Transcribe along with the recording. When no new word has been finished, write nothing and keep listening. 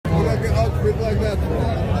like that from?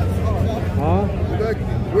 Huh?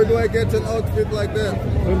 Where do I get an outfit like that?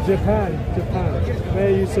 From Japan. Where are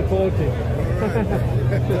you supporting?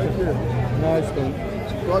 Thank you. Nice one.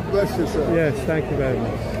 God bless you, sir. Yes, thank you very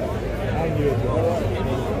much. And you as well.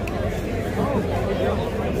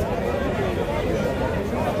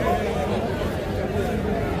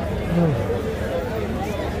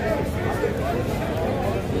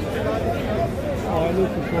 Oh, I'm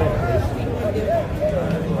looking forward to this.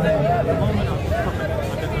 The moment of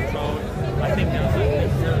under control, I think there was a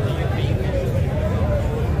necessarily European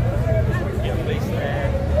in place there.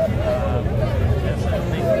 There's certain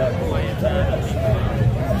things that boy and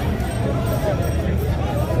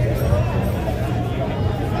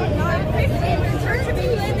in the Church of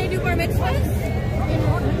England, they do bar mitzvahs.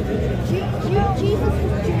 Jesus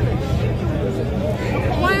is Jewish.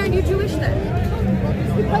 Why aren't you Jewish then?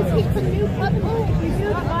 Because he's a new covenant. If you do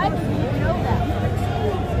the Bible, you know that.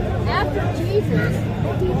 After Jesus,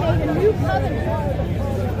 he made a new covenant.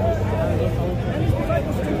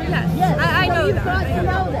 Yes, I know that. You've got to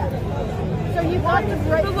know that. So you've got to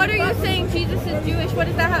break. But what are you saying? Jesus is Jewish. What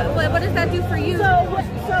does that? What does that do for you? So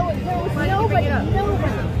there was nobody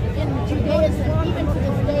in Judaism, even to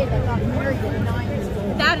this day, that got married at 9 years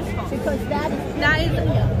old. That is false. Because that is.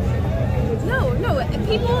 No.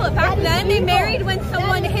 People back then they married when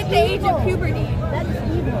someone hit the age of puberty. That is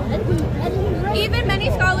evil. And even many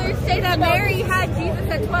scholars say that Mary had Jesus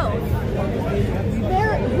at 12.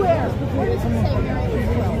 Where does it say Mary was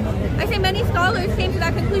 12? I say many scholars came to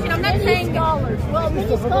that conclusion. I'm not saying scholars. Well,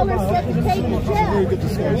 many scholars said to take the gel.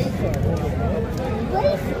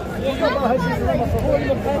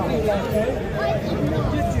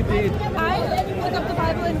 I look up the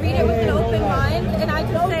Bible and read it with an open mind, and I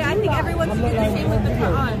just say I think everyone should do the same with the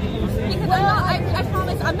Quran. Because I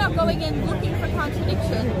promise I'm not going in looking for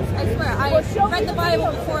contradictions. I swear, I read the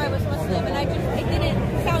Bible before I was Muslim, and it didn't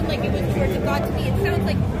sound like it was the words of God to me. It sounds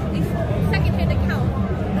like a second-hand account.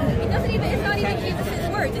 It's not even Jesus'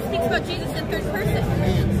 words. It speaks about Jesus in third person.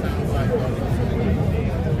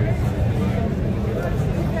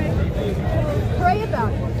 Pray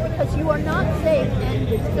about it, because you are not saved, and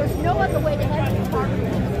there's no other way to heaven apart from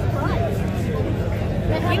Jesus Christ.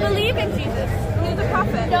 We believe in Jesus. He's a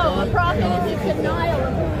prophet. No, a prophet is a denial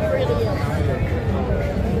of who he really is.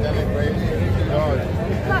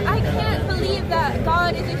 But I can't believe that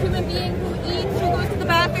God is a human being who eats, who goes to the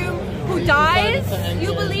bathroom, who dies.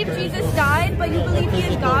 You believe Jesus died, but you believe he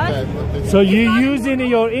is God. So you're using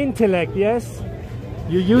your intellect, yes?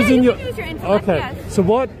 You're using you can use your intellect, okay. Yes. So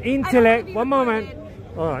what intellect? One moment.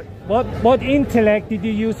 All right. What intellect did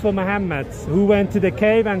you use for Muhammad, who went to the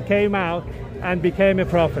cave and came out and became a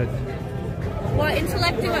prophet? What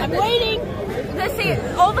intellect do I? I'm waiting. Let's see.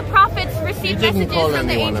 All the prophets received messages from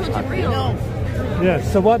the angel Gabriel.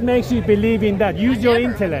 Yes. So what makes you believe in that? Use your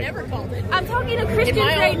intellect. I'm talking to Christians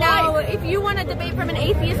right now. If you want to debate from an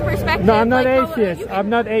atheist perspective. No, I'm not atheist. I'm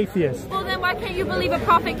not atheist. Well, then why can't you believe a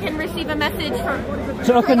prophet can receive a message from?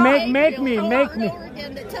 So okay, make me.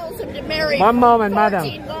 That tells him to marry 1 moment, madam.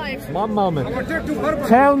 1 moment.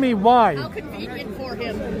 Tell me why. How convenient for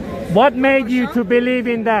him. What made you to believe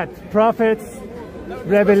in that prophet's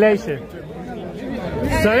revelation?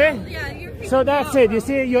 Sorry? Yeah, so that's it. You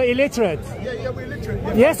see, you're illiterate. Yeah, we're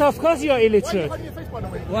illiterate. Yes, of course you're illiterate.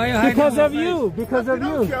 Because of you. Because of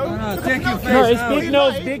you. Thank you. No,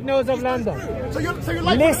 it's big nose of London.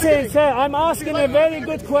 Listen, sir, I'm asking a very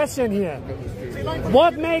good question here.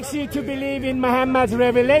 What makes you to believe in Muhammad's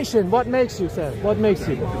revelation? What makes you, sir? What makes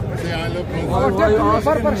you?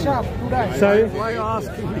 Sorry? Why are you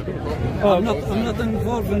asking? I'm not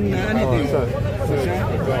involved in anything.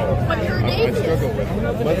 But you're an atheist.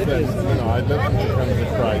 Muslims, I'd love to come to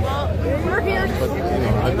Christ. You're here But,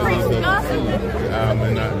 I believe that,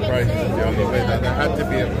 and that Christ is the only way, that there had to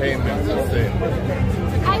be a payment for sin.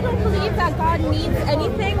 I don't believe that God needs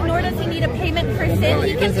anything, nor does he need a payment for sin.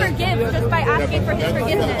 He can forgive just by asking for his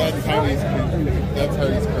forgiveness. That's how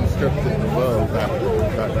he's constructed the world, that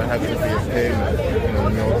there had to be a payment.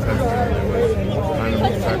 In the Old Testament,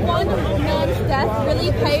 Could one man's death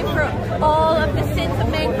really pay for all of the sins of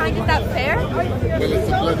mankind? Is that fair? Well, it's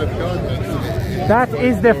the blood of God. That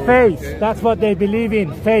is the faith. That's what they believe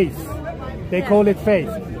in, faith. They call it faith.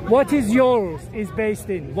 What is yours is based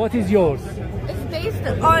in? What is yours? It's based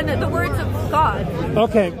on the words of God.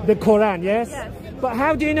 Okay, the Quran, yes? Yes. But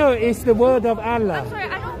how do you know it's the word of Allah? I'm sorry,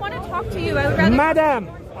 I don't want to talk to you. I would rather... Madam,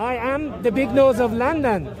 I am the big nose of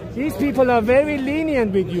London. These people are very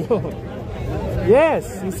lenient with you.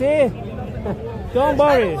 Yes, you see? Don't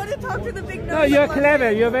worry. I don't want to talk to the big nose. No, you're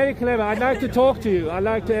clever. You're very clever. I'd like to talk to you. I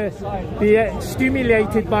like to be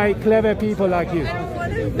stimulated by clever people like you. I don't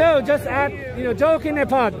want to No, just add, you know, joking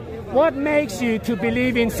apart. What makes you to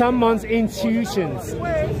believe in someone's intuitions? All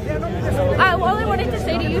I wanted to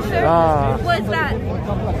say to you, sir, was that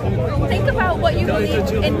think about what you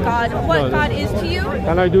believe in God, what God is to you.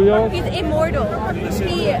 Can I do yours? He's immortal.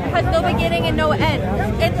 He has no beginning and no end.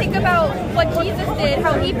 And think about what Jesus did,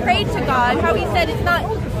 how he prayed to God, how he said, it's not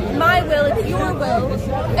my will, it's your will.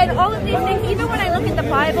 And all of these things, even when I look at the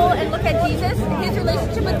Bible and look at Jesus, his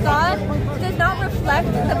relationship with God does not reflect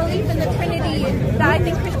the belief in the Trinity that I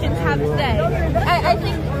think Christians have today. I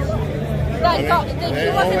think that God, that he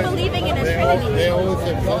wasn't believing in a Trinity. They always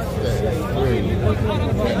existed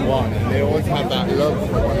in one, and they always had that love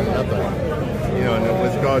for one another. You know, and it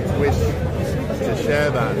was God's wish to share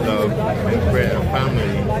that love and create a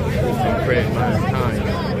family and create mankind.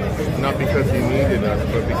 Not because he needed us,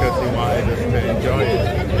 but because he wanted us to enjoy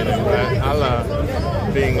it. You know, that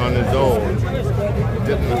Allah, being on his own,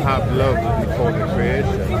 didn't have love before the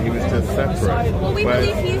creation. He was just separate. Well, we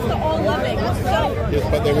believe he's the all-loving. So yes,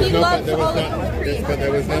 but there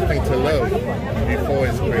was nothing to love before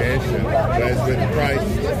his creation. Whereas with Christ,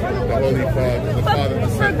 the Holy Father, the Father, the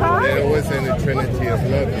Son, there was in a trinity of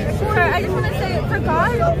love. I just want to say, for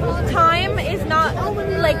God, time is not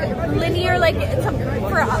like linear, like it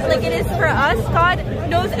is for us. God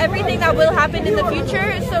knows everything that will happen in the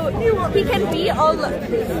future, so he can be all.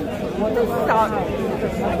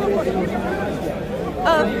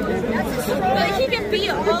 He can be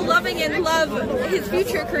all loving and love his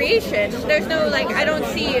future creation. There's no, like, I don't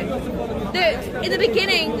see in the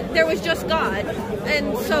beginning there was just God,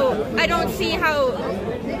 and so I don't see how,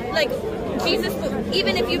 like, Jesus,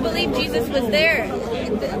 even if you believe Jesus was there,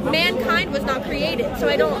 mankind was not created, so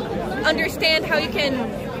I don't understand how you can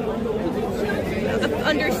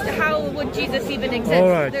how would Jesus even exist? All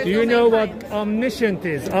right. Do you know what omniscient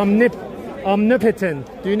is? Omnipotent.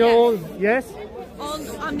 Do you know all? Yes?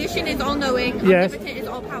 Omniscient is all-knowing. Yes. Omnipotent is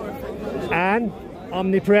all-powerful. And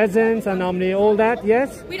omnipresence and all that,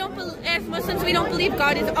 yes? We don't as Muslims, we don't believe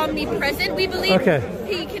God is omnipresent. We believe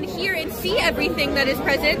he can hear and see everything that is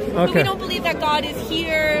present. But we don't believe that God is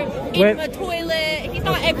here in the toilet. He's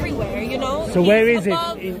not everywhere, you know? So where is it?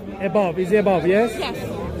 Above. Is he above, yes? Yes.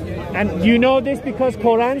 And you know this because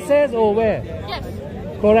Quran says, or where? Yes.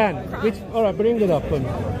 Quran. Which? All right, bring it up for me.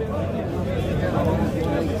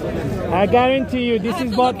 I guarantee you this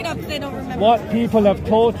is what people have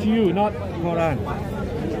taught you, not Quran.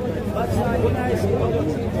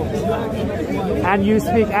 And you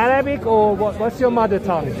speak Arabic, or what's your mother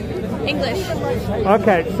tongue? English.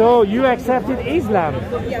 Okay, so you accepted Islam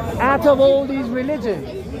out of all these religions?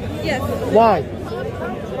 Yes. Why?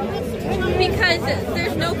 Because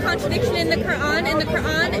there's no contradiction in the Quran. In the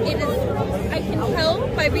Quran, it is, I can tell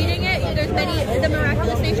by reading it, there's the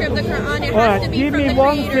miraculous nature of the Quran. It has to be give from me the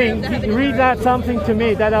one creator thing, of the heaven and read earth. out something to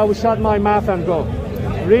me that I will shut my mouth and go.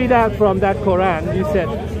 Read out from that Quran, you said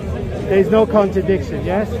there's no contradiction,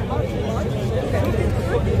 yes?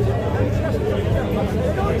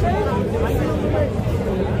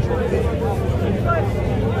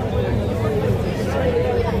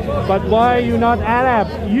 But why are you not Arab?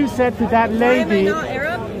 You said to that lady. Why am I not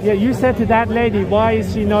Arab? Yeah, you said to that lady, why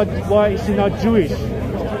is she not Jewish?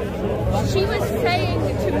 She was saying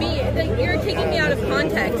to me that you're taking me out of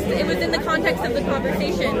context. It was in the context of the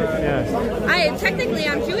conversation. Yes. Technically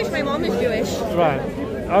I'm Jewish. My mom is Jewish. Right.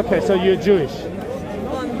 Okay, so you're Jewish.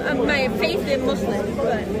 Well, my faith is Muslim,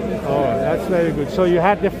 but. Oh, that's very good. So you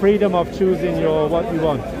had the freedom of choosing what you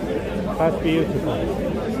want. That's beautiful.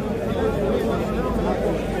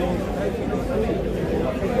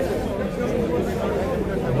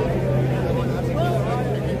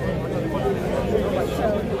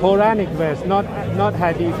 Quranic verse, not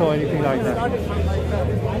hadith or anything like that.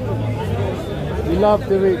 We love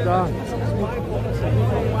to read Quran.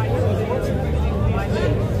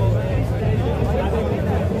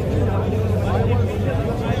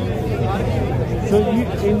 So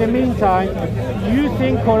in the meantime, you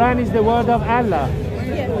think Quran is the word of Allah?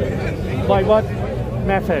 Yes. By what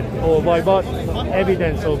method, or by what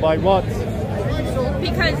evidence, or by what?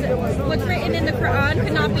 Because what's written in the Quran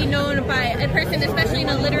could not be known by a person, especially an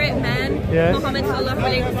illiterate man. Yes. Muhammad sallallahu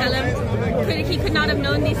alaihi wasallam, he could not have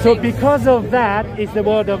known these So things. because of that, it's the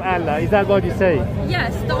word of Allah. Is that what you say?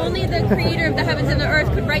 Yes, only the creator of the heavens and the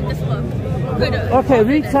earth could write this book. Okay,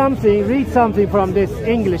 read something from this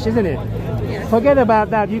English, isn't it? Yes. Forget about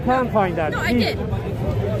that. You can't find that. No, I did.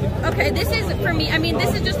 Okay, this is for me. I mean,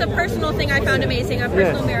 this is just a personal thing I found amazing, a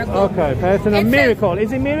personal miracle. Okay, personal miracle.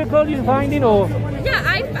 Is it miracle you find it, or? Yeah,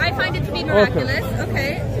 I find it to be miraculous.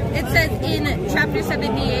 Okay. It says in chapter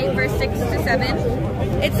 78, verse 6 to 7,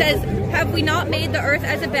 it says, "Have we not made the earth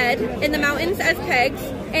as a bed, and the mountains as pegs,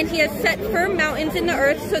 and he has set firm mountains in the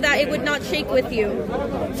earth so that it would not shake with you.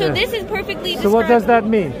 So this is perfectly So what does that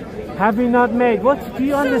mean? Have we not made? What do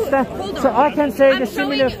you understand? Hold on. So I can say the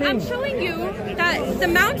similar thing. I'm showing you that the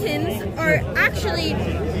mountains are actually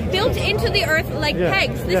built into the earth like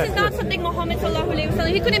pegs. This is not something Muhammad sallallahu alaihi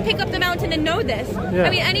wasallam. He couldn't pick up the mountain and know this. I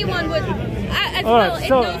mean, anyone would. As well, it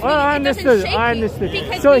knows I understood. I understood.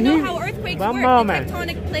 Because so you know how earthquakes work, the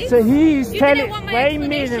tectonic plates. So he is telling. Wait a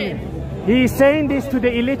minute. He is saying this to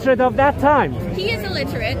the illiterate of that time. He is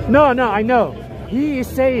illiterate. No, I know. He is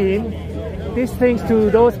saying these things to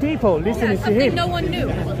those people listening to him. No one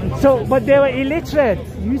knew. So, but they were illiterate.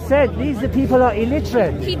 You said these people are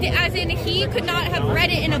illiterate. He did, as in he could not have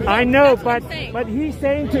read it in a book. I know, but he's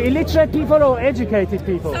saying to illiterate people or educated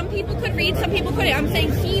people. Some people could read, some people couldn't. I'm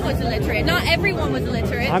saying he was illiterate. Not everyone was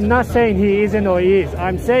illiterate. I'm not saying he isn't or he is.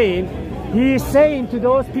 I'm saying he is saying to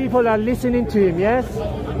those people that are listening to him. Yes.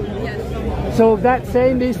 Yes. So that's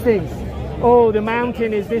saying these things. Oh, the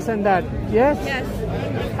mountain is this and that. Yes. Yes.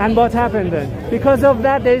 And what happened then? Because of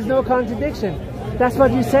that, there is no contradiction. That's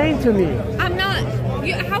what you're saying to me. I'm not.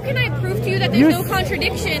 How can I prove to you that there's no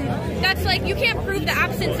contradiction? That's like, you can't prove the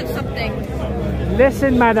absence of something.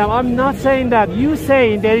 Listen, madam, I'm not saying that. You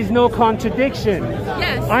saying there is no contradiction.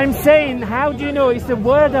 Yes. I'm saying, how do you know it's the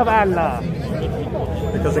word of Allah?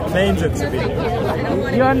 Because it claims it to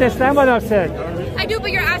be. You understand what I've said? I do,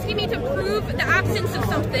 but you're asking me to prove the absence of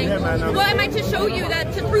something. What am I to show you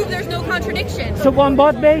that to prove there's no contradiction? So on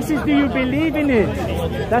what basis do you believe in it?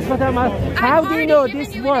 That's what I'm asking. How do you know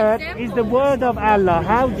this word is the word of Allah?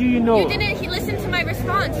 How do you know? You didn't listen to my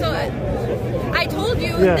response. So I told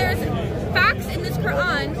you there's facts in this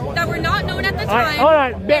Quran that were not known at the time. All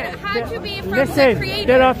right, it had to be from listen, the Creator.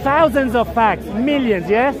 there are thousands of facts, millions,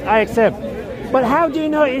 yes, I accept. But how do you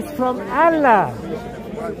know it's from Allah?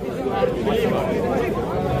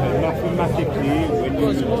 Mathematically, when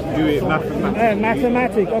you do it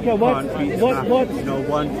mathematics. Okay, what? You know,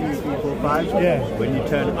 1, 2, 3, 4, 5. Yeah. When you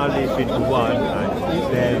turn Aleph into 1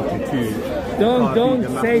 and then to 2.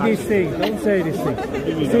 Don't say these things. Don't say these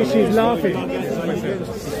things. See, she's laughing.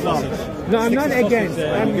 No, I'm not against.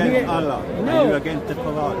 I'm here. Allah. No. Are you against the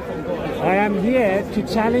Quran? I am here to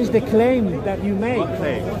challenge the claim that you make. What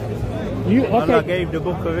claim? Allah gave the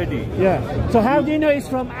book already. Yeah. So how do you know it's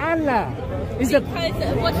from Allah? Because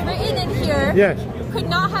what's written in here could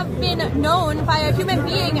not have been known by a human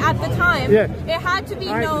being at the time. Yeah. It had to be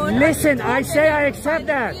known. Listen, I say I accept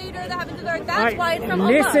that. That's why it's from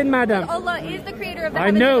Allah. Listen, madam. Allah is the creator of the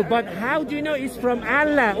I know, but how do you know it's from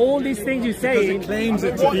Allah? All these things you say. Because it claims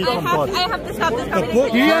it to be from God. I have to stop this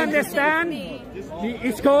conversation. Do you understand?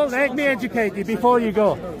 It's called, let me educate you before you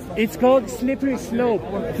go. It's called slippery slope.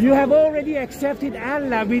 You have already accepted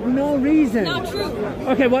Allah with no reason. Not true.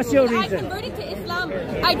 Okay, what's your reason? I converted to Islam.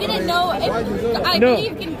 I didn't know if I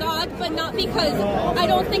believed in God, but not because I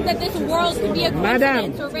don't think that this world could be a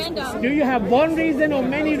coincidence or random. Do you have one reason or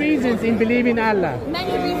many reasons in believing Allah?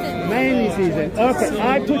 Many reasons. Many reasons. Okay,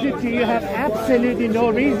 I put it to you, have absolutely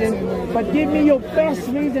no reason, but give me your best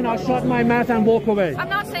reason, I'll shut my mouth and walk away. I'm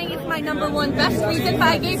not saying it's my #1 best reason, but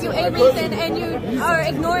I gave you a reason and you are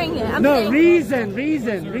ignoring it. I'm saying, reason.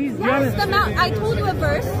 Yes, I told you a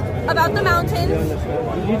verse about the mountains.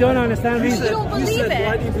 You don't understand reason. You don't believe it.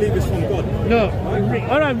 Why do you believe it's from God? No.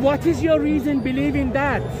 Alright, what is your reason believing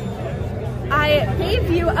that? I gave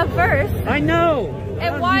you a verse. I know.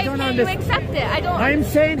 And why can't you accept it? I don't. I'm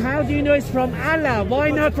saying, how do you know it's from Allah? Why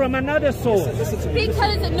not from another source?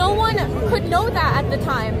 Because no one could know that at the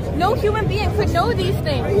time. No human being could know these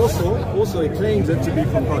things. Also, it claims it to be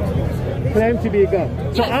from God. Claim to be God.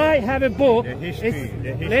 So Yes. I have a book. The history.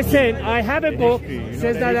 Listen, I have a book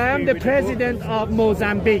says that I am the president of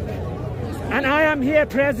Mozambique, and I am here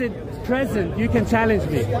present. You can challenge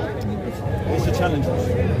me. What's the challenge?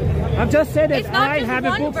 I've just said that It's not I just have a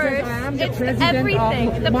one book verse, says I am the it's president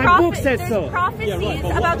everything. of my book says There's so. prophecies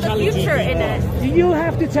about the future in it. You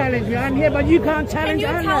have to challenge me. I'm here, but you can't challenge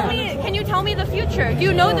Allah. Can you tell me the future? Do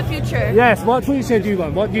you know the future? Yes, what future do you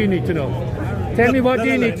want? What do you need to know? Tell me, what do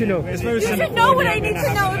you need to know? It's very You should know what I need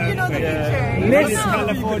to know if you know the future. You Listen. don't know.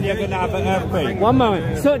 California going to have an earthquake. One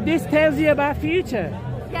moment. So this tells you about future.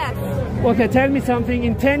 Yes. Okay, tell me something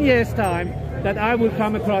in 10 years' time that I will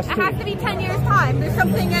come across It to. has to be 10 years' time. There's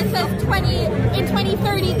something that says in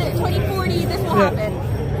 2030, 2040, this will happen.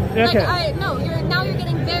 Okay. Now you're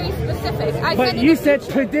getting very specific. But you said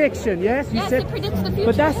prediction, yes? You Yes, said, it predicts the future.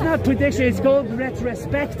 but that's not prediction, it's called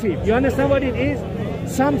retrospective. You understand what it is?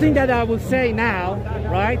 Something that I will say now,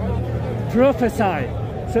 right? Prophesy.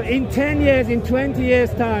 So in 10 years, in 20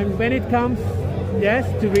 years' time, when it comes, yes,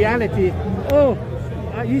 to reality,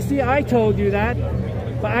 you see, I told you that.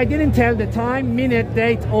 But I didn't tell the time, minute,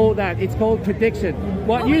 date, all that. It's called prediction.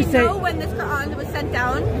 What Well, you we say? know when this Quran was sent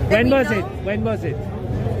down. When we was know it? When was it?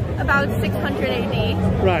 About 600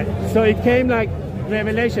 AD. Right. So it came like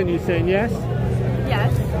revelation. You're saying yes?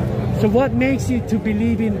 Yes. So what makes you to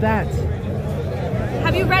believe in that?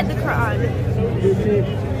 Have you read the Quran? You see?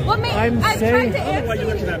 What made I'm I've saying- tried to Why are you answer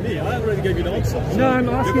looking you. at me? I already gave you the answer. No, I'm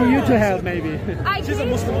asking you to help, maybe. I She's a gave-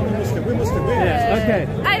 Muslim, I'm a Muslim. We're Muslim. We're Yes. Okay.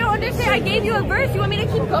 I don't understand. I gave you a verse. You want me to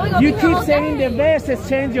keep going over You here keep all saying day? the verses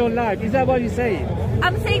change your life. Is that what you're saying?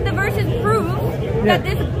 I'm saying the verses prove Yeah. that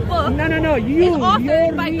this book No, no, no. is You, authored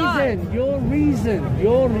your by reason, God.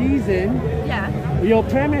 your reason, Yeah. your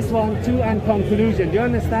premise 1, 2, and conclusion. Do you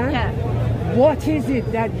understand? Yeah. What is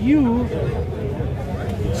it that you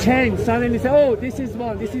change suddenly? Say, oh, this is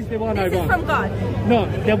the one I This is want. from God. No,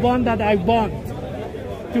 the one that I want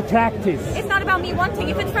to practice. It's not about me wanting.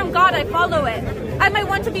 If it's from God, I follow it. I might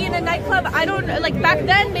want to be in a nightclub. I don't like back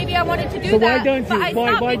then. Maybe I wanted to do So that. why don't but you- I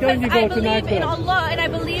why stopped don't you because go I to believe in nightclubs? Allah and I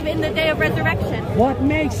believe in the day of resurrection. What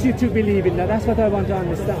makes you to believe in that? That's what I want to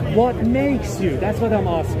understand. What makes you? That's what I'm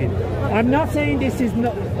asking. I'm not saying this is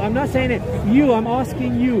not. I'm not saying it. You. I'm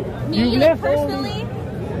asking you. Me, You like left all. personally,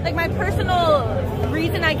 like my personal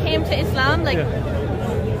reason I came to Islam, like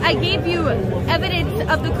I gave you evidence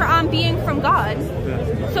of the Quran being from God.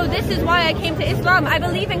 So this is why I came to Islam. I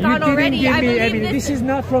believe in You God didn't already. give I me believe evidence. This is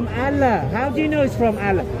not from Allah. How do you know it's from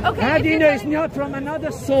Allah? Okay, How if do you you're know it's saying- not from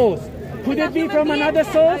another source? Could Because it be human from beings another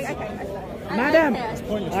can't- source? I Madam,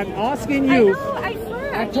 understand. I'm asking I you. know, I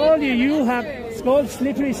swear. I gave told you, an you have, answer. it's called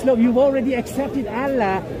slippery slope. You've already accepted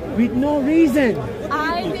Allah with no reason.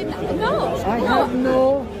 I did not.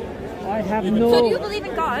 No. I have no. So do you believe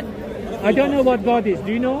in God? I don't know what God is.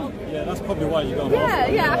 Do you know? Yeah, that's probably why you don't Yeah,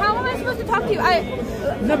 yeah. How am I supposed to talk to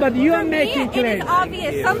you? No, but you are For me, making it is claims.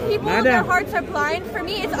 obvious. Some people, Madam. their hearts are blind. For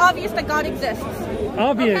me, it's obvious that God exists.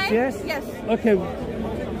 Obvious, Okay? yes? Yes. Okay,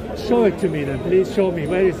 show it to me then. Please show me.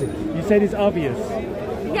 Where is it? You said it's obvious.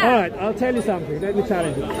 Yeah. All right, I'll tell you something. Let me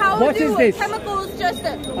challenge you. How What do is this? chemicals just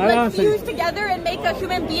answer you. fuse together and make a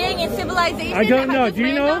human being in civilization? I don't know. Just Do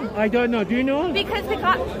you know? random? I don't know. Do you know? Because the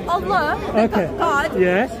God, Allah, Okay. God,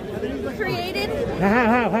 Yes. created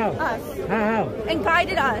How? us How? and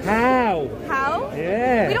guided us. How? How?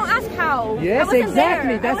 Yeah. We don't ask how. I Yes, wasn't exactly.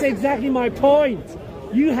 there. I That's wasn't- exactly my point.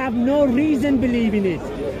 You have no reason believing it.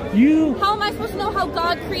 You How am I supposed to know how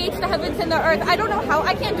God creates the heavens and the earth? I don't know how.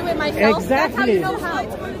 I can't do it myself. That's how Exactly. you know how.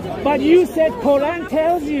 But you said Quran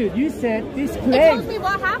tells you. You said this It tells claim. me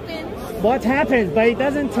what happens. What happens, but it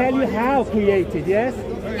doesn't tell you how created. Yes.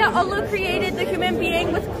 Yeah, Allah created the human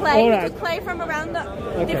being with clay. All He right. took clay from around the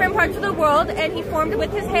Okay. different parts of the world, and He formed it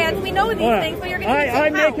with His hands. We know these All right. things, but you're going to say I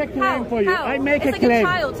how? make a claim How? for you. How? I make it's a like claim. a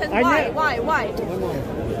child says, I why? ne- Why?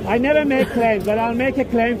 I never make claims, but I'll make a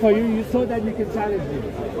claim for you so that you can challenge me.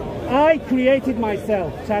 I created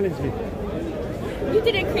myself. Challenge me. You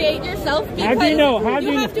didn't create yourself because How do you know? How do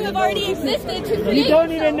you you have to have already existed to create You don't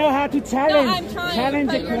yourself. even know how to challenge. No, I'm trying, challenge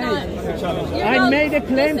but a you're claim. not. You're I not made a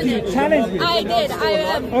claim to you. listening. Challenge me. I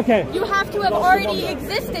did. Okay. You have to have already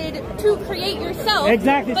existed to create yourself.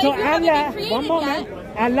 Exactly. But So if you haven't Allah, been created one moment.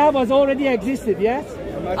 yet, Allah was already existed, yes?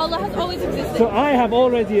 Allah has always existed. So I have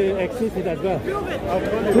already existed as well.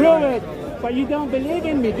 Prove it. But you don't believe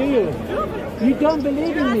in me, do you? You don't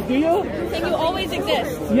believe in me, do you? Saying you always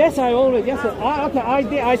exist. Yes, I always. Yes, sir. Okay, I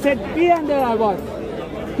did. I said, be and there I was.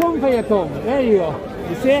 Kum fayakum. There you go.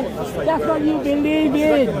 You see? That's what you believe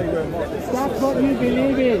in. That's what you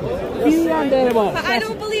believe in. Be and there I was. But I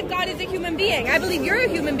don't believe God is a human being. I believe you're a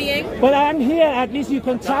human being. But I'm here. At least you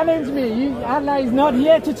can challenge me. Allah is not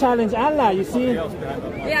here to challenge Allah. You see?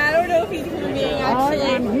 Yeah, I don't know if he's a human being I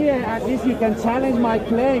actually. am here. At least you can challenge my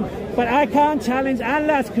claim. But I can't challenge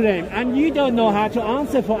Allah's claim. And you don't know how to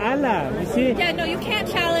answer for Allah. You see? Yeah, no, you can't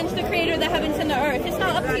challenge the creator of the heavens and the earth. It's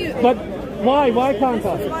not up to you. But why? Why can't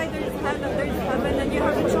I? Why there's heaven and you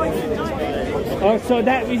have a choice tonight. Oh, so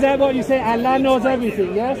is that what you say? Allah knows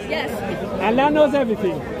everything, yes? Yes. Allah knows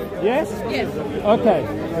everything, yes? Yes. Okay.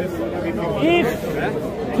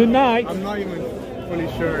 If tonight, I'm not even fully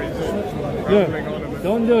sure he's just look, rambling on a bit.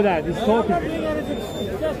 don't do that. He's talking.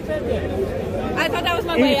 I thought that was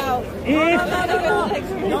my way out.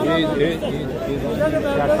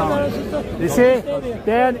 You see,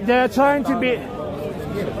 they're trying to be.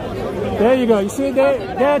 There you go. You see,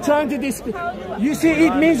 they're trying to You see,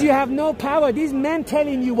 it means you have no power. These men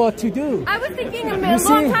telling you what to do. I was thinking a You long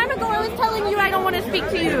see? time ago, I was telling you I don't want to speak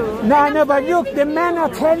to you. No, but look, the men are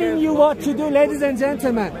telling you what to do, ladies and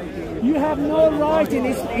gentlemen. You have no right in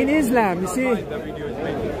Islam, you see.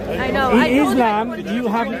 I know. In I told Islam, him I you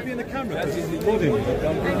have. in the camera. That's just recording.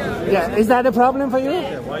 Yeah, is that a problem for you?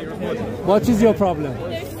 Why are you recording? What is your problem?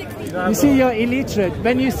 There's 60 You see, you're illiterate.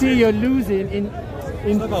 When you see you're losing in.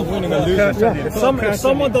 It's not about winning and losing. Yeah. If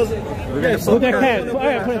someone doesn't... Put a curse.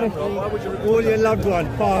 Why would you all your loved ones,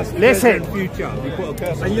 past, Listen. present, future? You put a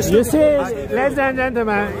curse on You see, ladies and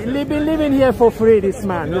gentlemen, we've been living here for free, this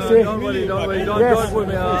man. You see? Don't worry, don't Yes. judge with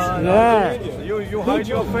me. Yeah. You hide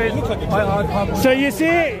your face. So you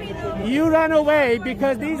see, you ran away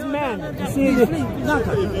because these men. You see,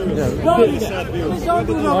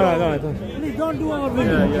 all right. Please don't do our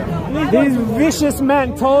video. These vicious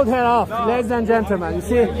men told her off, ladies and gentlemen. You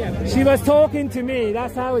see, she was talking to me.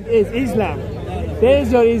 That's how it is. Islam.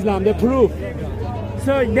 There's your Islam, the proof.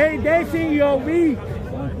 So they think you're weak.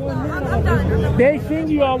 I'm done. They think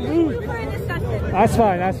you are weak. For a discussion. That's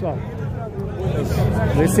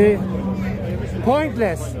fine. You see?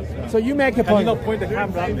 Pointless. So you make a Can you point. not point the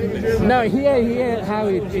camera? No, here how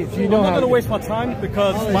it is. You know I'm not how going to it waste my time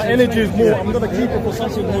because my energy is more. I'm going to keep it for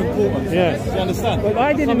something more important. Yes. You understand? But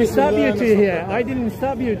I didn't stop you to here. I didn't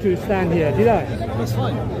stop you to stand here, did I? That's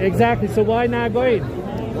fine. Exactly. So why not go in?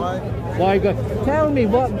 Why? Why go? Tell me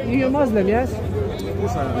what you're Muslim, yes? Of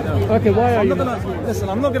course I am. Yeah. Okay, why are I'm you? not gonna listen.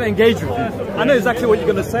 I'm not going to engage with you. I know exactly what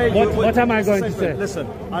you're going to say. What am I going to say? Listen,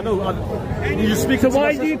 I know. You speak. So to my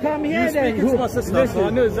why sister. do you come here You then? speak to my sister, so I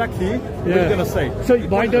know exactly what you're going to say. So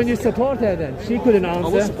why don't you support her then? She couldn't I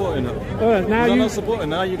was answer. supporting her. All right, now I'm you. not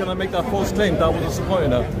supporting her. You're going to make that false claim that I wasn't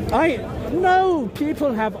supporting her. No,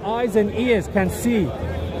 people have eyes and ears, can see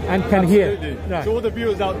and can hear. Absolutely. Right. To all the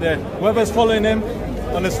viewers out there, whoever's following him,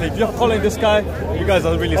 honestly, if you're following this guy, you guys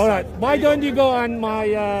are really All sad. right, why don't you go on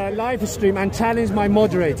my live stream and challenge my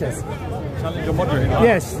moderators? Challenge your moderator.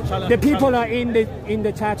 Yes, Challenge- the people challenge- are in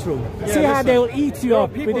the chat room. Yeah, See how listen. they will eat you There are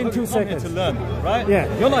up people within who 2 come here seconds. to learn, right?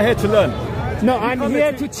 Yeah. You're not here to learn. No, I'm come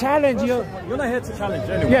here here to challenge you. You're not here to challenge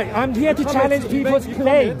anyone. Yeah, I'm here to You come here challenge people's you come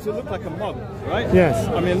here claims. to look like a mug, right? Yes.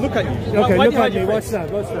 I mean, look at you. Okay, why look do you hide at me. your What's face?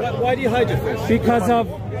 that? What's that? Why do you hide your face? Because of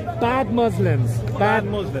bad Muslims. Bad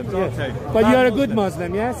Muslims, Yes. okay. But Bad you're a good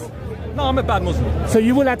Muslims. Muslim, yes? No, I'm a bad Muslim. So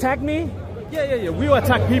you will attack me? Yeah. We will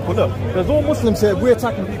attack people. Look, there's all Muslims here. We're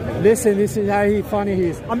attacking people. Listen, this is how funny he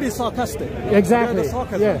is. I'm being sarcastic. Exactly. Yeah, the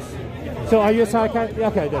sarcasm. Yes. So are you sarcastic?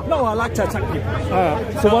 Okay then. No, I like to attack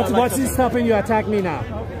people. So No, what's stopping you attack me now?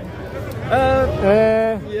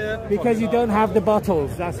 Yeah. Because you don't have the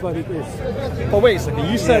bottles. That's what it is. But wait a second.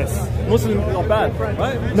 You said Yes. Muslims are bad,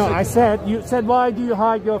 right? No, you said why do you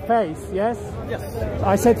hide your face? Yes. Yes.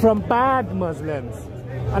 I said from bad Muslims.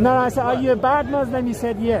 And then I said, are you a bad Muslim? You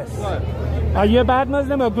said yes. Right. Are you a bad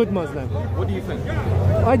Muslim or a good Muslim? What do you think?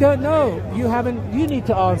 I don't know. You need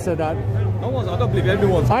to answer that. No one's. I don't believe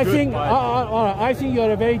everyone's I good think by I think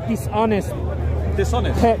you're a very dishonest.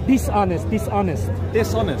 dishonest.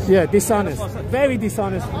 Dishonest. Yeah, dishonest. Very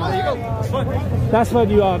dishonest. There you go. It's fine. That's what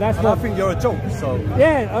you are. That's And I what. think you're a joke. So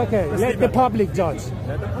Yeah. Okay. Let the public judge.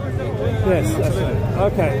 Yes. That's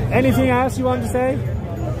right. Okay. Anything else you want to say?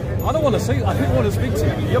 I don't want to say. I don't want to speak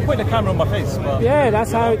to you. You're putting the camera on my face, but Yeah,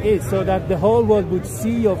 that's how it is. So that the whole world would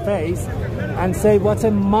see your face and say, "What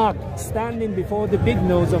a mug standing before the big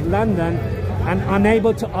nose of London and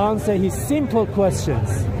unable to answer his simple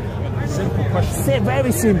questions." simple question.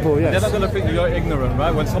 Very simple. They're Yes. not going to think you're ignorant,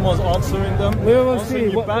 right? When someone's answering them, We will answering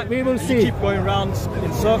see. you back, We will you see. keep going around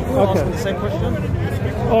in circles, Okay. asking the same question.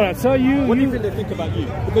 All right. So What do you you think they think about you?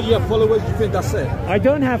 Because you have followers, you think that's it? I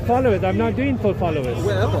don't have followers. I'm not doing for followers.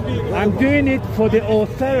 Wherever. I'm doing it for the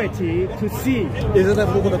authority to see. Isn't that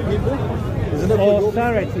for the people? Isn't it for your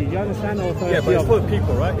Authority. You understand authority? Yeah, but it's of- for the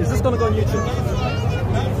people, right? Is this going to go on YouTube?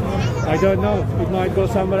 I don't know. It might go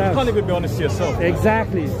somewhere You can't else. even be honest to yourself.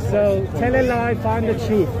 Exactly. So tell a lie, find the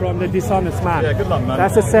truth from the dishonest man. Yeah, good luck, man.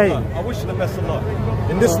 That's the Good saying. luck. I wish you the best of luck.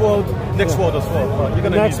 In this world, next world as well. But you're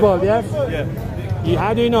going to Next need world, yes? it. Yeah.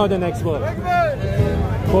 How do you know the next world?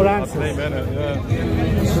 For answers. Amen.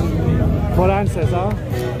 Yeah. For answers, huh?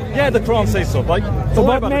 Yeah, the Quran says so. But So don't worry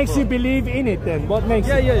what about the makes you Quran. believe in it then? What makes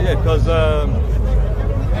Yeah, because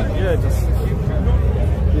just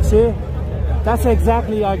you see? That's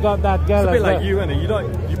exactly I got that girl it's a as bit like well. you,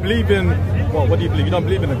 innit? You believe in what do you believe? You don't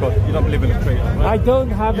believe in a God. You don't believe in a creator, right? I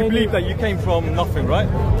don't have You any. believe that you came from nothing, right?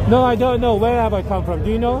 No, I don't know. Where have I come from?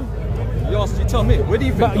 Do you know? You tell me. Where do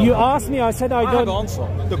you think? But you asked me. I said I I have don't. an answer.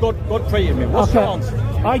 The God created me. What's your answer?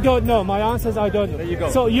 I don't know. My answer is I don't know. There you go.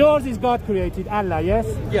 So yours is God created, Allah, yes?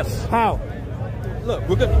 Yes. How? Look,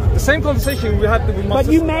 we're good. The same conversation we had with my But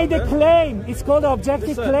sister. you made a claim. It's called objective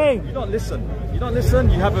Listen, claim. You don't listen. You don't listen,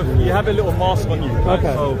 you have a little mask on you. Right?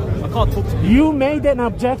 Okay. So I can't talk to you. You made an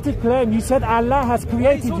objective claim. You said Allah has Why are you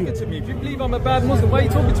created talking you. to me? If you believe I'm a bad Muslim, why are you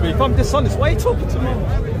talking to me? If I'm dishonest, why are you talking to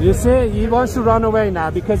me? You see, he wants to run away now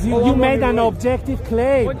because you I'm made an running away. objective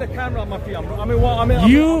claim. Point the camera at my feet. I'm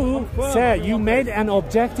You, firm. sir, you made an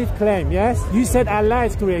objective claim, yes? You said Allah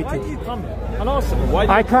is Why created. do you come here? And answer me. Why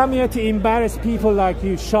do I come here to embarrass people like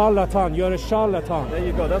you, charlatan. You're a charlatan. There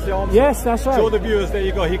you go. That's the answer. Yes, that's To all right. the viewers, there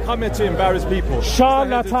you go. He come here to embarrass people.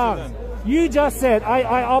 Charlatan. You just said,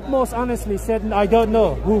 I utmost honestly said, I don't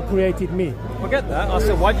know who created me. Forget that. I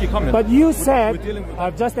said, why do you come here? But you We're said, dealing with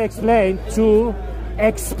I've just explained, to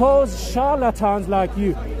expose charlatans like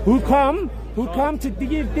you who come to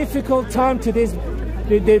give difficult time to this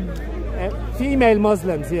the female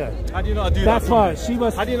Muslims here. How do you know I do That's that? why she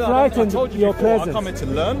was How do you know frightened I told you your before, I presence. come here to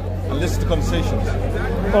learn and listen to conversations.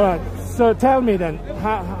 All right. So tell me then,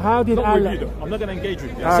 how did Not Allah? with you though. I'm not going to engage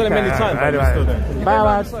with you. I said it many times, but you're still there.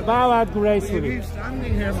 Bow out You gracefully. keep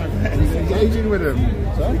standing here, my friend, engaging with him.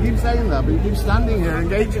 You keep saying that, but you keep standing here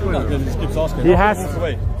engaging with No, him. he just keeps asking. He I'll has- walk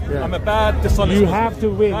away. yeah. I'm a bad, dishonest You Muslim. have to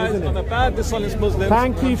win, Guys, isn't it? I'm a bad, dishonest Muslim.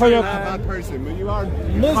 Thank you for your. You're not a bad person, but you are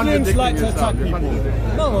Muslims contradicting like to yourself. attack You're people.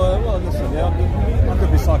 contradicting. No, well, listen, yeah, I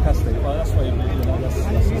could be sarcastic, but that's why you know,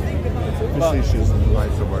 that's Facetious is the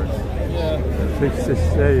right word. yeah.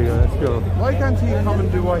 There you go. Let's go. Why can't he come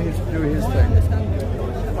and do his thing?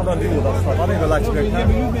 I don't do all that stuff. I don't even like to go Yeah, but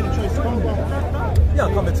camp. you made a choice to come here. Yeah,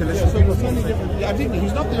 I come here to listen to people. I think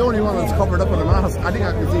he's not the only one that's covered up in a mask. I think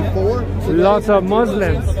I can see 4. Lots of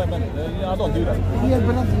Muslims. Yeah, I don't do that. Yeah,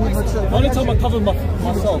 but not The only time I covered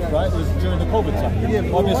myself, right, was during the COVID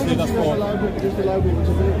time. Obviously, that's for. Just allow people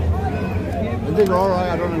to do. And they go, all right,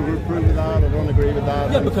 I don't agree with that, I don't agree with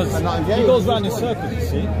that. Yeah, because I'm not he engaged. goes around in circles, you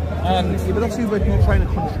see, and Yeah, but that's you about you trying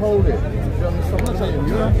to control it. Do you understand what I'm saying?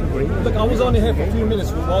 You don't have to agree. look, I was only here for a few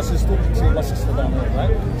minutes whilst he was talking to my sister down there,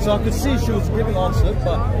 right? So I could see she was giving answers,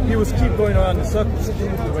 but he was keep going around in circles, she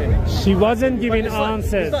moved away. She wasn't giving It's like-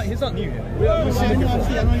 answers. He's not new here. We've seen him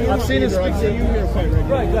before. I've seen him speak to you here quite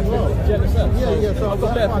regularly. Right, exactly. Do you understand? Yeah, so I've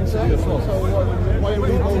got better things to do as well. So why are we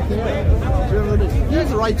both here? Do you know what I mean? He has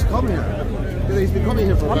the right to come here. Because he's been coming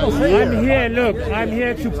here for about a year. I'm here, look, I'm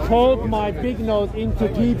here to poke my big nose into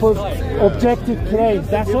people's objective claims.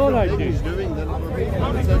 That's all I do. He's doing that other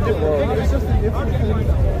people. It's a different. It's just a different thing.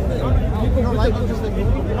 You don't like it, just like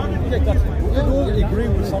Yeah, exactly. We can all agree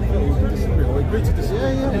with something, we can disagree, or agree to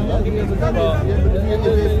disagree.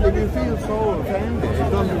 but if you feel so offended,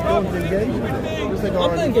 don't engage with it. Just like,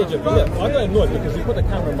 I'm not engaging, but yeah, I got annoyed because he put the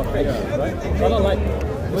camera in my face, right? So I don't like it.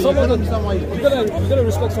 Well, Someone you that, gotta understand why- you gotta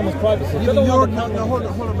respect someone's privacy. You don't You're want not, the no, camera.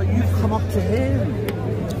 hold on, but you've come up to him.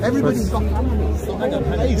 Everybody's got cameras. The Hang on,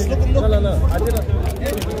 whole hang place. on. Look. No, I didn't.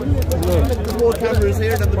 The more cameras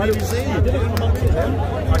here than the I BBC. didn't come up to him.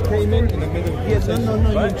 I came in the middle of the Yes, conversation,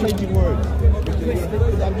 no, right? you're changing words.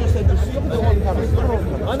 I'm just saying, just look at the whole cameras. Look at the whole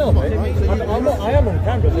cameras. I know, mate. I am on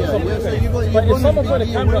camera. Yeah, so But if someone put a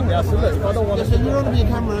camera up there, I said, look, if I don't want Yes, to. so you don't want to be a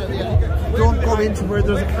camera. Don't go into where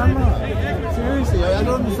there's a camera. Seriously, I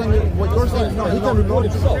don't understand what you're saying. No, He can record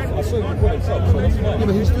himself. I saw him record himself, so that's fine. Yeah,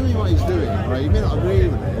 but he's doing what he's doing, right? You may not agree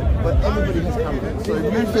with it, but everybody has cameras. So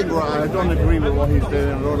if you think, right, I don't agree with what he's doing,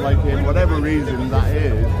 I don't like him, whatever reason that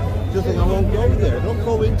is, just think, I won't go there. Don't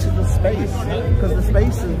go into the space, because the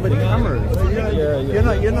space is with cameras. So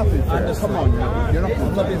you're not being fair. Come on, you're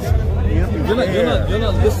not being fair. You're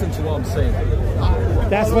not listening to what I'm saying.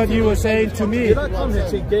 That's what you were saying to me. Did I come here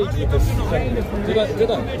to engage with this gentleman?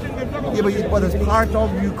 Did I? Yeah, but as part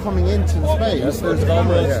of you coming into the space, there's a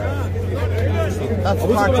camera here. That's Are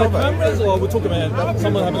we part talking of about it. cameras, or are we talking about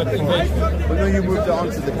someone having an engagement? But then you moved on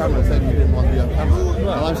to the camera and said you didn't want to be on camera. And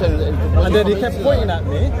I'm saying, And then he kept pointing at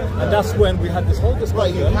me, and that's when we had this whole Right,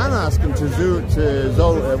 discussion. you can ask him to what's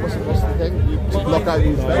the thing? To look out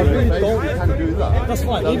his face. You can do that. That's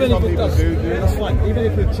fine. Some Even if it people does, do that's fine. Even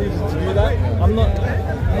if it chooses to do that, I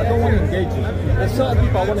don't want to engage with. There's certain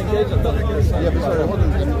people I want to engage with. Yeah, but sorry, hold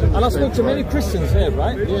on. And I spoke to many Christians here,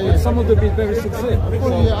 right? And some of them have been very sincere.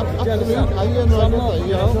 Well, yeah, absolutely.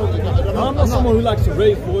 I'm not someone who likes to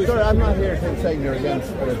raise voice. Sorry, I'm not here saying you're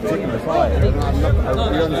against a particular side. I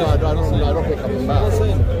don't pick up on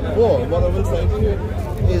that. But what I will say to you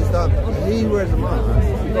is that he wears a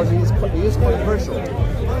mask because he is controversial.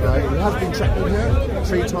 Right? He has been threatened here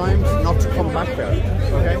 3 times not to come back there.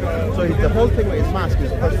 Okay, so the whole thing with his mask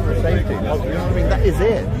is personal safety. You know what I mean? That is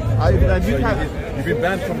it. You've been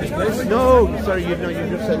banned from this place? No, sorry, you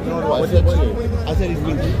just said no. I said he's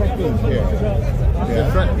been threatened here.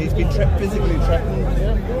 Yeah. He's been physically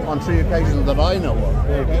threatened on 3 occasions that I know of.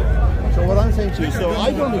 Okay? So what I'm saying to you, so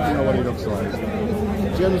I don't even know what he looks like.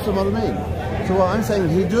 Do you understand what I mean? So what I'm saying,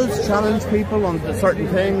 he does challenge people on certain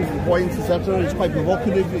things, points, etc. He's quite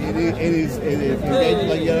provocative in his engagement,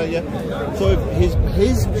 like So if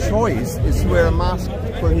his choice is to wear a mask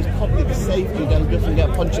for his public safety, that he doesn't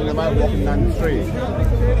get punching them out walking down the street,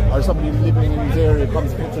 or somebody living in his area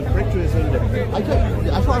comes and puts a brick to his window. I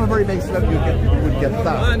thought on a very basic level you would get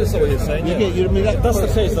that. I understand what you're saying. That's the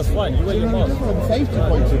case. That's fine. You wear your mask. From a safety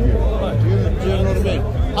point of view. Right. Do you know what I mean?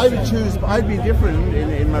 I would choose. I'd be different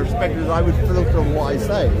in my perspective. I would filter on what I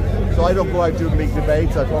say. So I don't go out doing big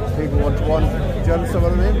debates. I talk to people one to one. Do you understand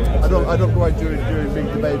what I mean? I don't go out doing big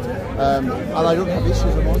debates, and I don't have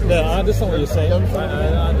issues with Muslims. Yeah, I understand what you're saying. I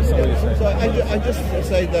understand what you're saying. So I just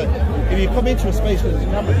say that if you come into a space where there's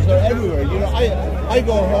cameras, they're everywhere. You know, I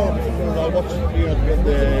go home and I watch the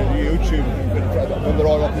YouTube when they're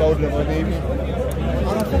all uploaded on the evening.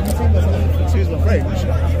 And I fucking see myself, excuse my French,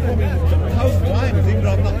 1,000 times, even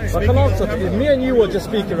though I'm not speaking. I can answer. If me and you were just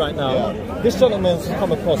speaking right now, this gentleman's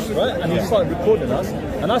come across, right? And he started recording us.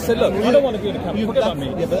 And I said, look, I don't want to be in the camera. Forget about me.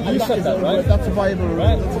 Yeah, but you said that, right? That's a viable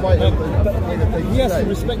right? That's a viable He has to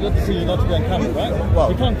respect your decision not to be on camera, right? Well,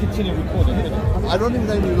 he can't continue recording, can he? I don't think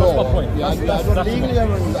there's any law. That's my point.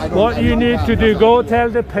 That's what you need to do, go tell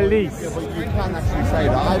the police. Yeah, but you can't actually say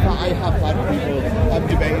that. I have had people, I've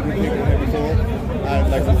debated with people before.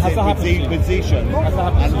 Like with Zishan,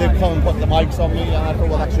 and they've come and put the mics on me, and I thought,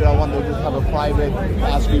 well, actually, I want to just have a private,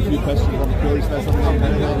 ask you a few questions on the curious or something,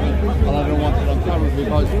 and I don't want it on camera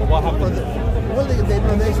because what happened? Well, they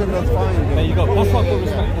said that's fine. There you go. That's not good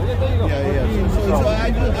respectful. Yeah. So I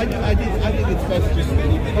think it's best just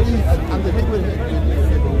and the thing with it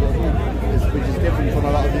is, which is different from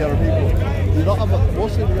a lot of the other people.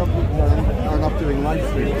 Most of the young people are not doing live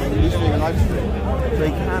streams. He's doing a live stream, so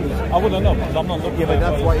he can't. I wouldn't know because I'm not looking. Yeah, but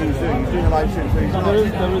that's what he's doing. He's doing a live stream, so he's not. There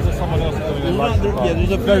is someone else doing a live stream. Yeah,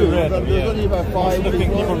 there's a very rare. There's only about 5. The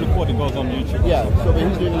thing people recording goes on YouTube. Yeah, so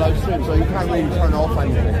he's doing a live stream, so he can't really turn off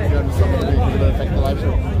anything. You know, some of the people that affect the live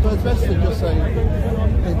stream. So it's best to just say,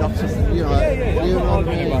 hey, that's just, you know, you know what I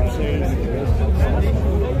mean?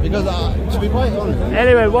 Because to be quite honest.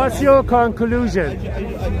 Anyway, what's your conclusion?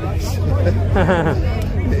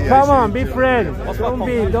 Come on, be friends. Don't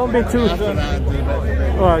be too.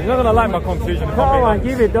 Alright, you're not gonna like my conclusion. Come on,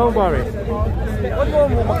 give it. Don't worry. What do you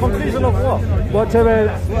want? My conclusion of what? Whatever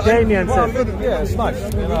Damien said. Yeah, it's nice.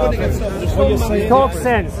 He talks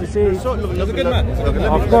sense. You see. He's a good man.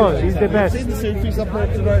 Of course, he's the best. Have you seen the selfies up there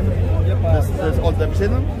today? There's all them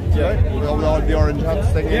seen them? Yeah. With all the orange hats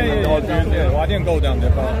thing. Yeah. Well, I didn't go down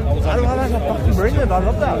there, but I was. I don't know. That's fucking brilliant. I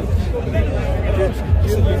love that.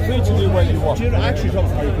 You're free to do what you want. Do you know, actually talk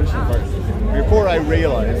to Harry Christian first? Before I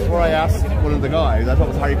realised, before I asked one of the guys, I thought it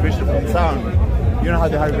was Harry Christian from the sound. You know how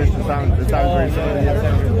the Harry Christian sounds? It sounds very similar.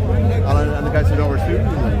 And the guy said, "Oh, we're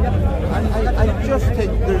students." I just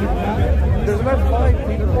think there's about 5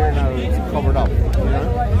 people here now it's covered up. You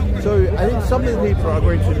know, so I think some of the people are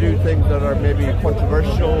going to do things that are maybe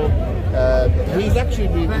controversial. He's actually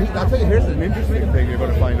been. I'll tell you, here's an interesting thing you're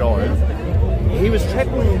going to find out. He was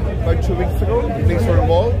threatened about 2 weeks ago, police were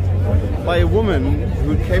involved, by a woman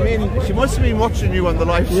who came in. She must have been watching you on the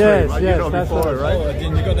live stream, yes, you know, before, right? Oh,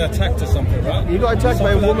 then you got attacked or something, right? You got attacked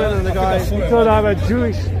by a woman and a guy. He thought I was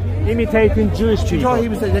Jewish, imitating Jewish people. She thought he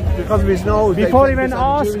was because of his nose. Before even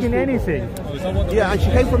asking anything. Yeah, and she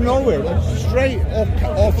came from nowhere, like straight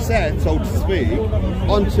offset, so to speak,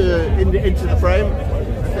 into the frame.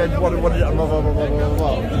 Said, what blah, blah, blah, blah,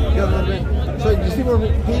 blah. You know what I mean? So you see where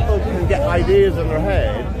people can get ideas in their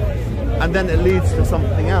head, and then it leads to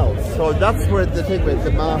something else. So that's where the thing with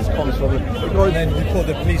the mask comes from. Because and then you called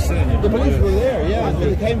the police in. The police were there, yeah. And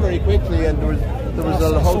they came very quickly, and there was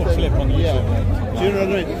a whole thing. Clip on YouTube. Yeah. Do you know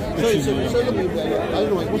what I mean? So look, I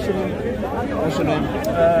don't know. What's your name? What's your name?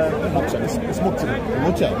 It's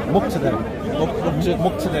Muqtada. Muqtada.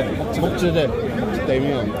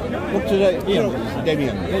 Damien. Muqtada.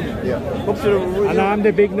 Damien. Yeah. Muqtada. And I'm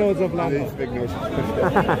the big nose of London. He's big nose.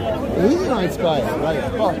 He's a nice guy, right?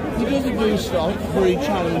 But he doesn't do stuff where he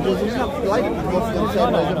challenges. He's not like Muslims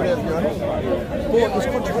and everybody else. But it's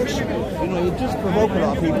controversial. You know, he does provoke a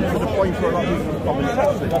lot of people to the point where a lot of people become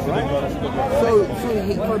interested, right? So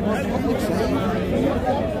for public safety,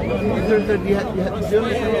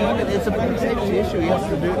 it's a public safety issue. He has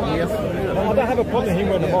to do it. I don't have a problem him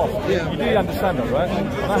wearing the mask. Yeah. You do understand that, right?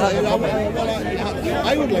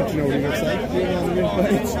 I would like to know what he looks like. You know what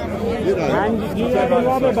I mean? You know. And you have a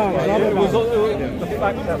rubber band. It was the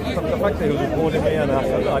fact that he was recording me, and I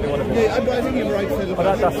said, I didn't want to be. Yeah, I think you're right. But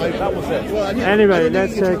that was it. Anyway,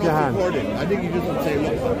 let's shake your hand. I think you just would say,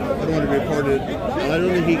 look, I don't want to be reported. And I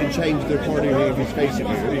don't think he can change the recording if he's facing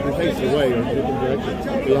you. If you face it away or a different direction,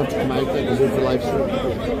 you have to come out and live the life stream.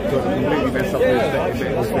 So it completely mess up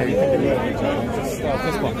his stage.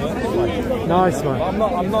 Nice one. I'm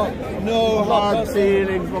not. No hard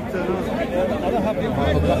feelings, I don't have any.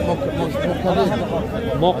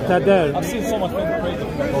 Muqtadir. I've seen so much crazy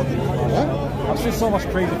things. I've seen so much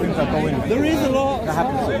crazy things that go in. There is a lot that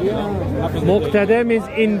happens. Muqtadir means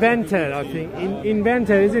inventor, I think.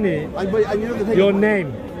 Inventor, isn't it? And you know the thing. Your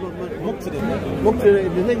name.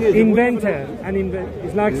 The thing is, Inventor.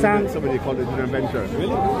 It's like somebody called it an inventor.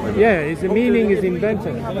 Really? Yeah, its meaning is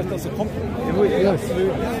inventor. That's a compliment. Yes.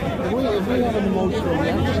 if we have an emotional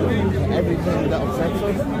reaction to everything that affects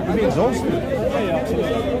us, we'd be exhausted. Yeah,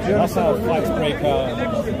 absolutely. That's how fights break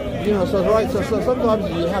out. You know, so sometimes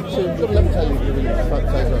you have to, let me tell you, say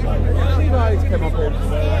something. Three guys came up here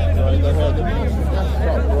today, right? They heard the national stop,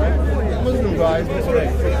 right? Muslim guys,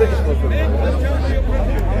 British Muslim guys.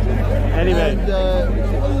 Anyway. And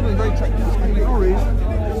other than very attractive, for no reason,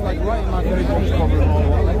 it's like right in my very box cover and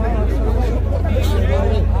all that.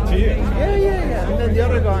 To you? Yeah. And then the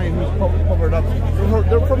other guy who's covered up,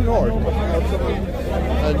 they're from North,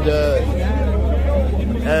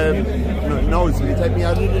 and knows me, take me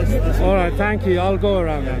out of this. All right, thank you. I'll go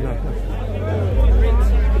around there now.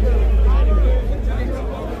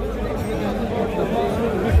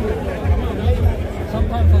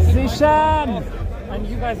 Zishan! And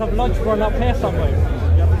you guys have lunch run up here somewhere.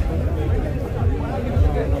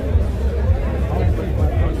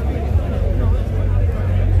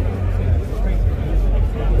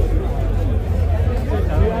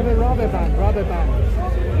 You have a rubber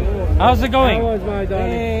band. How's it going? How was my darling?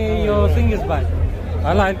 Hey, your thing is back.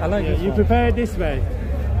 I like Yeah, this you one. prepare it this way.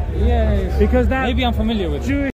 Yes. Because that Maybe I'm familiar with it. Jewish